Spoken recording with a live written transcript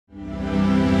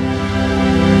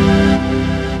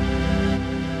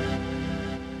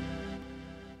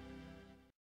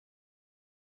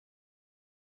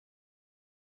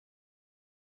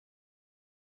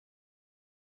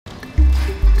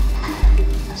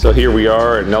So here we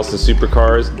are at Nelson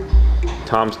Supercars.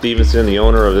 Tom Stevenson, the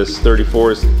owner of this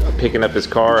 34, is picking up his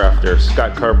car after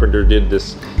Scott Carpenter did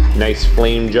this nice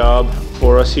flame job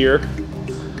for us here.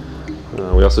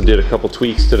 We also did a couple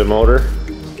tweaks to the motor.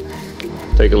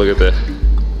 Take a look at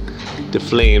the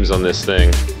flames on this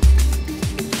thing.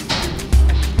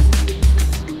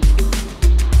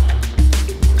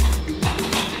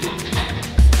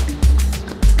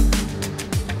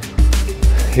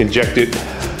 Injected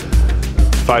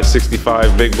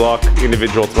 565 big block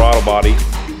individual throttle body.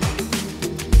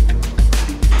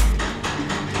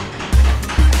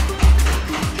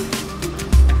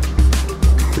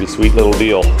 Pretty sweet little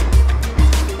deal.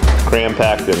 Cram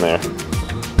packed in there.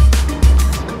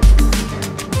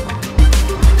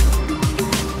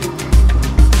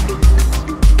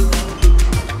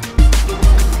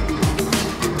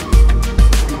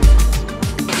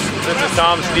 This is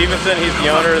Tom Stevenson. He's the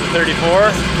owner of the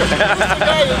 34.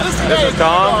 This is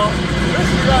Tom.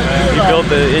 He built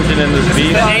the engine in this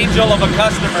beast. The angel of a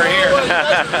customer here.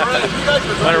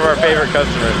 One of our favorite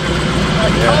customers.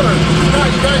 You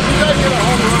guys get a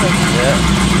home run.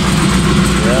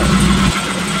 Yeah.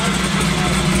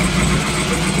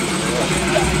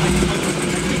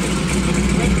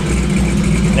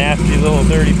 Nasty little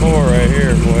 34 right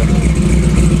here, boy.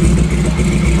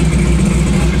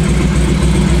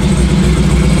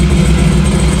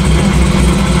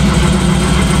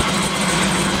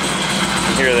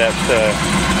 Hear that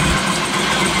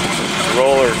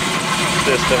roller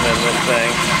system in this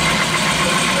thing.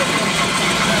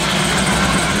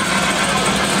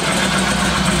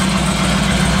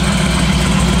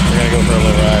 We're gonna go for a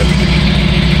little ride.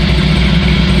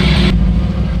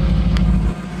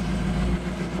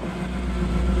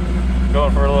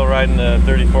 Going for a little ride in the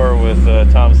 34 with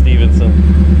Tom Stevenson.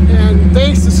 And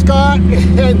thanks to Scott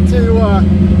and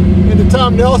to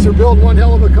Tom Nelson for building one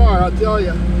hell of a car, I'll tell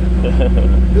you.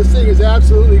 This thing is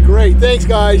absolutely great. Thanks,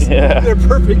 guys. Yeah. You did a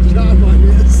perfect job on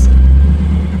this.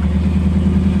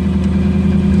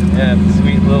 Yeah, it's a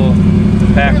sweet little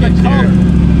package here.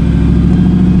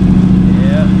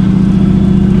 Yeah.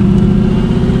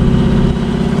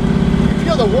 You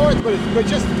feel the warmth, but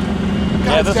just God,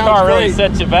 yeah, this car really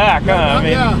sets you back, huh? I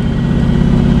mean, yeah.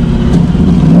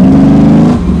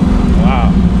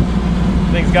 Wow.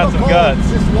 Thing's got some guts.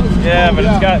 Yeah, but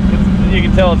it's got. You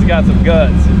can tell it's got some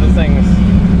guts. This thing's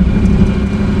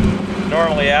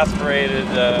normally aspirated,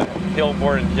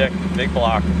 hillboard injected big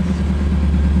block.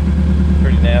 It's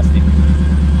pretty nasty.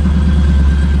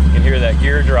 You can hear that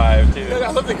gear drive too. Yeah,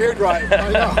 I love the gear drive.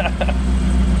 I know.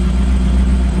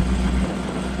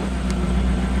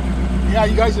 Yeah,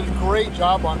 you guys did a great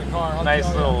job on the car.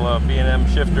 Nice little B&M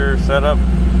shifter setup.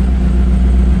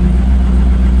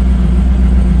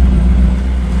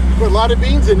 Put a lot of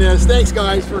beans in this. Thanks,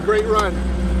 guys, for a great run.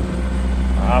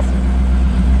 Awesome.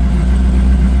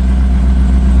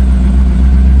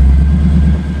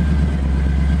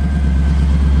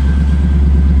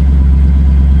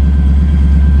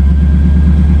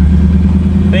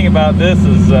 The thing about this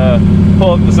is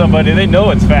pull up to somebody, they know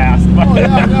it's fast. Oh,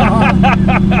 yeah, no.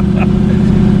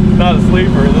 Not a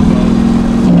sleeper, this one.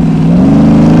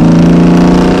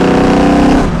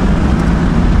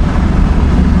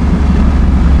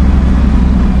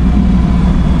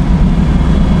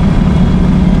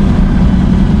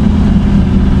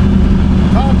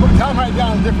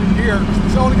 Different gear.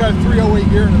 It's only got a 308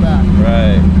 gear in the back.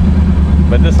 Right.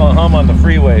 But this will hum on the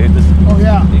freeway. Oh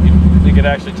yeah. You could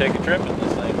actually take a trip in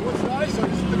this thing. What's nice?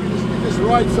 This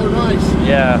ride's so nice.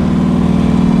 Yeah.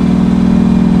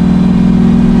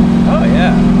 Oh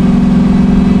yeah.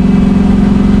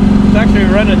 It's actually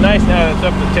running nice now that it's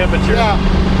up to temperature. Yeah.